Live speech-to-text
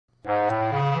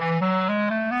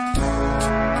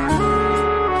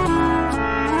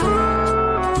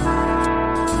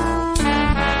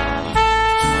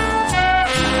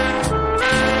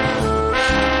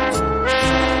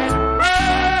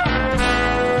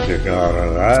You gotta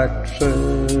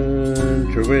accentuate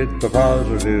the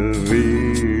positive,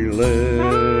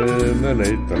 eliminate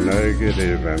the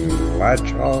negative, and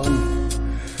latch on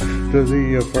to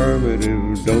the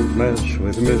affirmative. Don't mess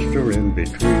with Mr. In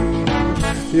Between.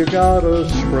 You gotta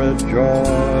spread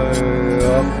joy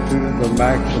up to the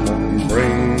maximum,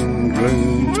 bring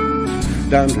gloom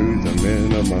down to the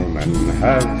minimum, and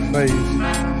have faith,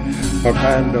 or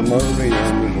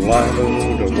pandemonium's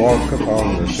liable to walk upon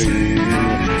the sea.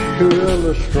 To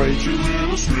illustrate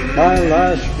my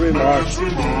last remark,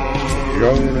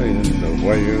 Jonah in the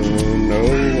whale,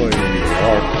 Noah in the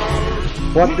ark.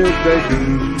 What did they do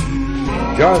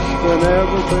just when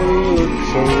everything looked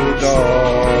so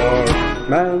dark?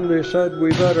 Man, they said we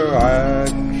better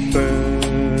accentuate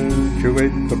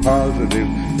the positive,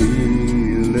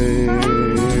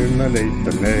 eliminate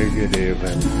the negative,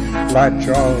 and latch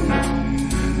on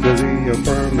to the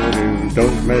affirmative.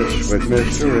 Don't mess with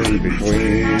Mr. In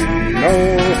Between.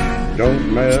 No, don't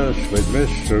mess with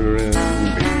Mr. In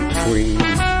Between.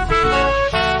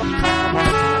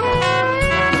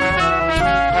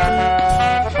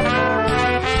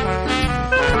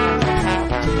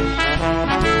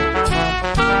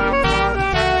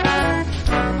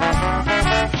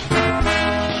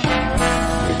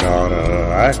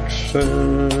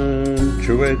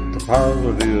 Accentuate the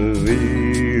positive,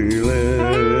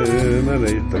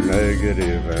 eliminate the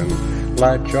negative, and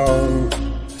latch on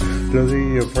to the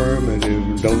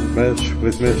affirmative. Don't mess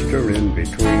with Mr. In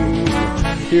Between.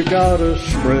 You gotta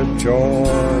spread joy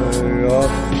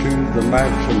up to the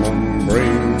maximum,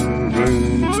 bring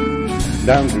gloom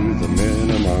down to the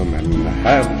minimum, and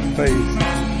have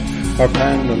faith, or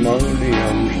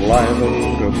pandemonium's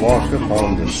liable to walk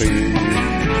upon the sea.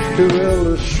 To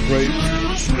illustrate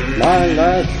my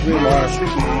last remark,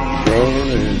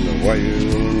 Jonah in the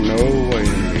whale, Noah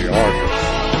in the ark.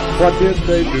 What did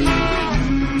they do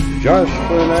just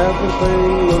when everything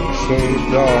looked so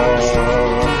dark?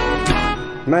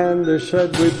 Man, they said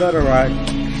we better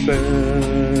accentuate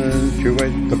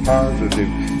the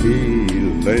positive,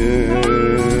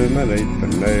 eliminate the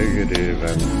negative,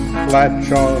 and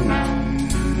latch on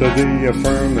to the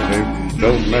affirmative.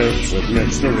 Don't mess with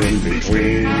Mr. In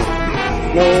Between.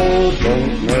 No,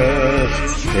 don't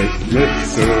mess with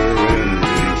Mr. In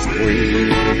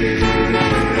Between.